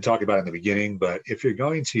thing I didn't talk about in the beginning, but if you're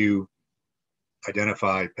going to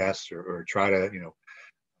identify pests or try to,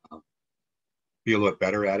 be a little bit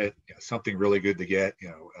better at it, something really good to get,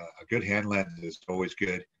 a good hand lens is always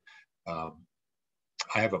good.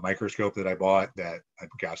 I have a microscope that I bought I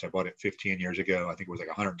bought it 15 years ago. I think it was like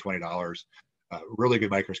 $120. Really good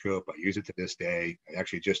microscope. I use it to this day. I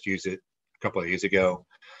actually just used it a couple of days ago.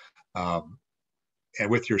 And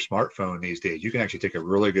with your smartphone these days, you can actually take a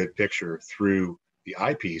really good picture through the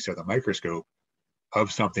eyepiece or the microscope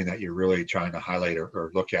of something that you're really trying to highlight or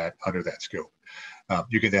look at under that scope.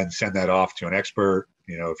 You can then send that off to an expert.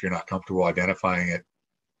 If you're not comfortable identifying it,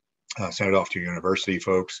 send it off to your university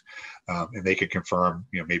folks, and they could confirm,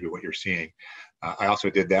 maybe what you're seeing. I also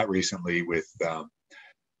did that recently with, I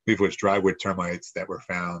believe it was drywood termites that were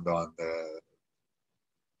found on the,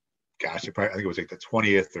 I think it was like the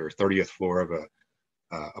 20th or 30th floor of a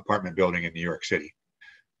apartment building in New York City.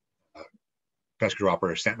 Pest control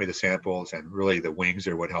operator sent me the samples, and really the wings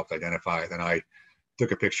are what helped identify it. Then I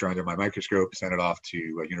took a picture under my microscope, sent it off to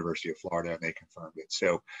University of Florida, and they confirmed it.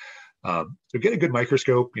 So get a good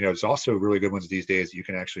microscope. There's also really good ones these days. You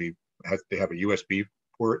can actually they have a USB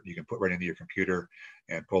port you can put right into your computer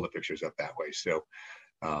and pull the pictures up that way. So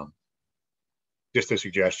just a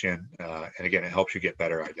suggestion. And again, it helps you get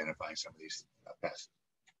better identifying some of these pests.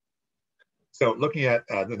 So looking at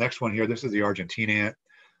the next one here, this is the Argentine ant.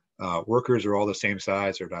 Workers are all the same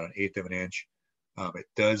size. They're about 1/8 of an inch. It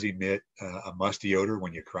does emit a musty odor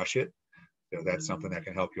when you crush it. So that's something that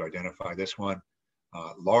can help you identify this one.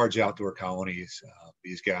 Large outdoor colonies.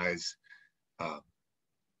 These guys, I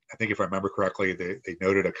think if I remember correctly, they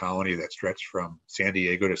noted a colony that stretched from San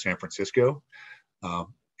Diego to San Francisco.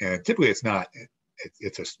 And typically it's not,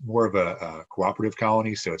 it's more of a cooperative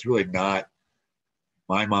colony. So it's really not,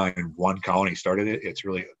 in my mind, one colony started it. It's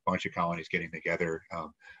really a bunch of colonies getting together,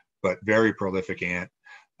 but very prolific ant.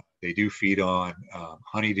 They do feed on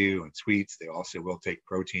honeydew and sweets. They also will take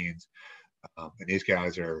proteins. And these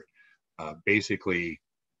guys are basically,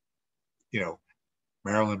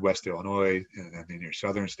 Maryland, West Illinois, and then in your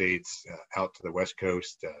southern states, out to the West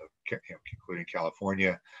Coast, including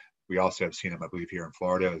California. We also have seen them, I believe, here in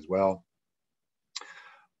Florida as well.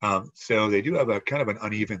 So they do have a kind of an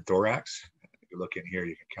uneven thorax. If you look in here,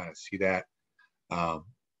 you can kind of see that.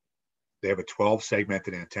 They have a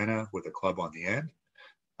 12-segmented antenna with a club on the end.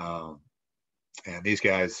 And these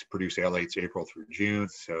guys produce alates April through June.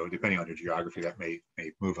 So depending on your geography, that may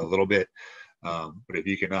move a little bit. But if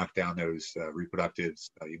you can knock down those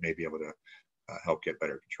reproductives, you may be able to help get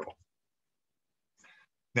better control.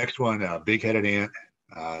 Next one, big-headed ant.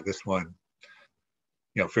 This one,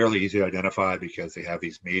 fairly easy to identify because they have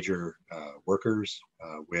these major workers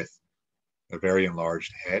with a very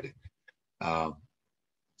enlarged head.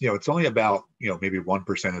 It's only about, maybe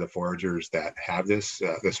 1% of the foragers that have this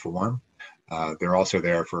form. They're also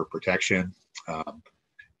there for protection.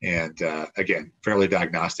 And again, fairly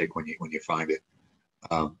diagnostic when you find it.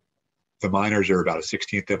 The minors are about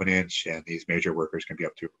 1/16 of an inch, and these major workers can be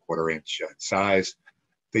up to 1/4 inch in size.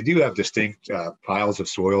 They do have distinct piles of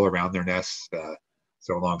soil around their nests,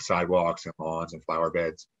 so along sidewalks and lawns and flower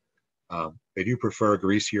beds. They do prefer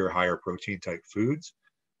greasier, higher protein type foods,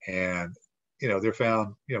 and they're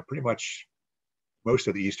found pretty much most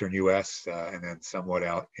of the eastern U.S. And then somewhat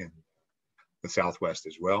out in the Southwest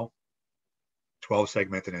as well.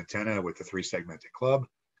 12-segmented antenna with the 3-segmented club,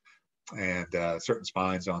 and certain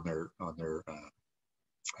spines on their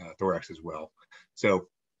thorax as well. So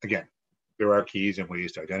again, there are keys and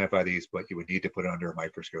ways to identify these, but you would need to put it under a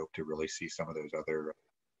microscope to really see some of those other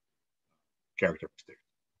characteristics.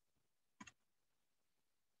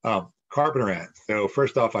 Carpenter ant. So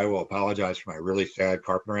first off, I will apologize for my really sad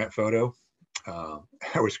carpenter ant photo.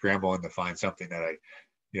 I was scrambling to find something that I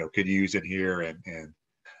could use in here, and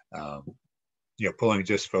pulling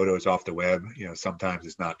just photos off the web, sometimes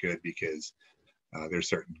is not good because there's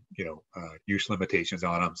certain, use limitations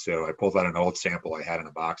on them. So I pulled out an old sample I had in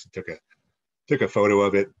a box and took a photo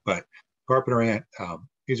of it. But carpenter ant,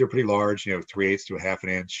 these are pretty large, 3/8 to a half an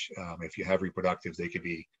inch. If you have reproductives, they could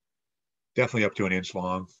be definitely up to an inch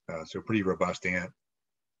long. So pretty robust ant,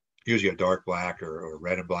 usually a dark black or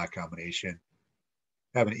red and black combination.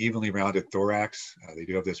 Have an evenly rounded thorax. They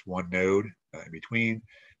do have this one node in between.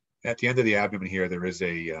 At the end of the abdomen here, there is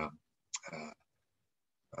a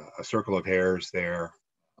circle of hairs there.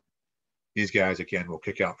 These guys, again, will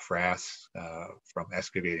kick out frass from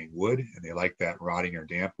excavating wood, and they like that rotting or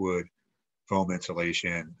damp wood, foam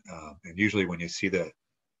insulation. And usually when you see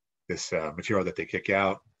this material that they kick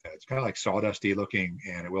out, it's kind of like sawdusty looking,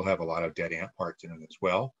 and it will have a lot of dead ant parts in it as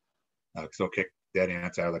well, because they'll kick dead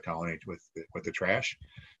ants out of the colony with the trash.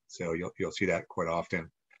 So you'll see that quite often.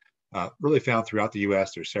 Really found throughout the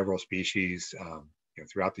U.S. There's several species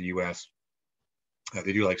throughout the U.S.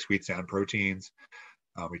 They do like sweet sound proteins.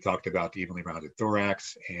 We talked about the evenly rounded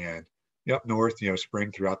thorax, and up north,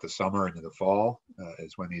 spring throughout the summer into the fall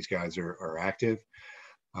is when these guys are active.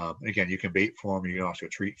 Again, you can bait for them. You can also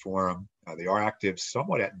treat for them. They are active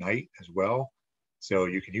somewhat at night as well. So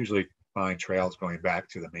you can usually find trails going back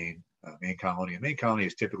to the main colony. The main colony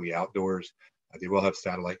is typically outdoors. They will have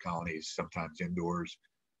satellite colonies, sometimes indoors.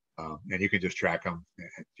 And you can just track them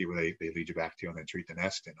and see where they lead you back to, and then treat the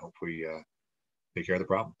nest and hopefully take care of the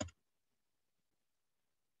problem.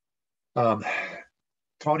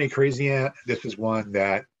 Tawny crazy ant. This is one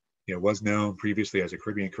that was known previously as a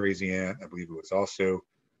Caribbean crazy ant. I believe it was also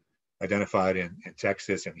identified in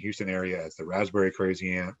Texas and Houston area as the raspberry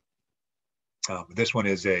crazy ant. This one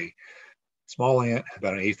is a small ant,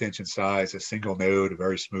 about an 1/8 inch in size, a single node, a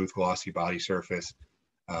very smooth, glossy body surface.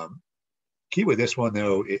 Key with this one,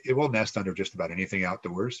 though, it will nest under just about anything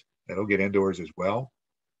outdoors. It'll get indoors as well,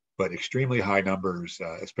 but extremely high numbers,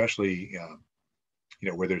 especially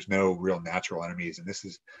where there's no real natural enemies. And this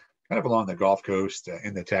is kind of along the Gulf Coast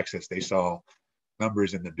into Texas. They saw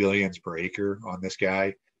numbers in the billions per acre on this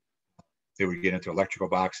guy. They would get into electrical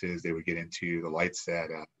boxes. They would get into the lights at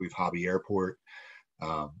Hobby Airport.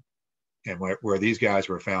 And where these guys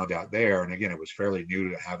were found out there, and again, it was fairly new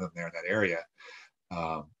to have them there in that area,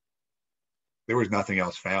 there was nothing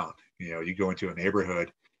else found. You go into a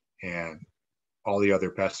neighborhood and all the other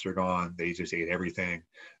pests are gone. They just ate everything.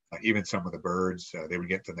 Even some of the birds, they would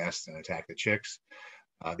get to the nest and attack the chicks.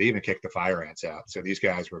 They even kicked the fire ants out. So these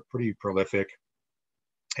guys were pretty prolific.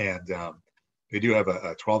 And they do have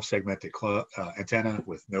a 12-segmented antenna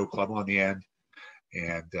with no club on the end.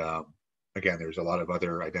 And again, there's a lot of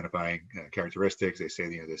other identifying characteristics. They say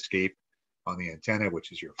the escape on the antenna,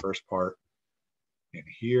 which is your first part. And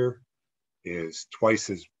here is twice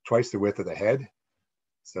the width of the head.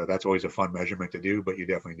 So that's always a fun measurement to do, but you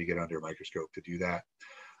definitely need to get under a microscope to do that.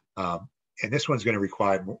 And this one's going to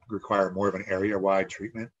require more of an area-wide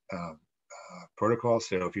treatment protocol.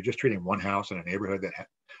 So if you're just treating one house in a neighborhood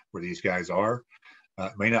where these guys are,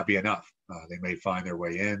 it may not be enough. They may find their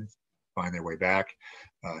way in, find their way back.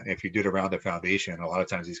 If you did around the foundation, a lot of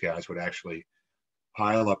times these guys would actually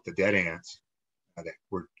pile up the dead ants that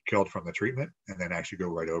were killed from the treatment and then actually go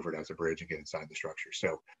right over it as a bridge and get inside the structure.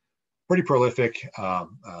 So pretty prolific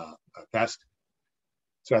pest.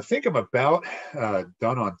 So I think I'm about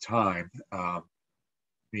done on time. I'm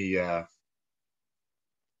going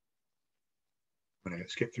to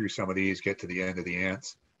skip through some of these, get to the end of the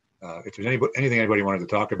ants. If there's anything anybody wanted to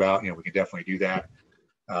talk about, we can definitely do that,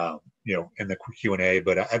 in the Q&A.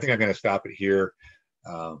 But I think I'm going to stop it here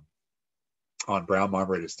on brown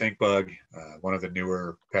marmorated stink bug, one of the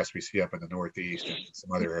newer pests we see up in the Northeast and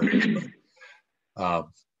some other areas. But,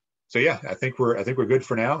 so yeah, I think we're good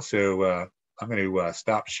for now. So I'm going to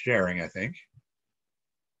stop sharing, I think,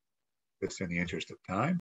 just in the interest of time.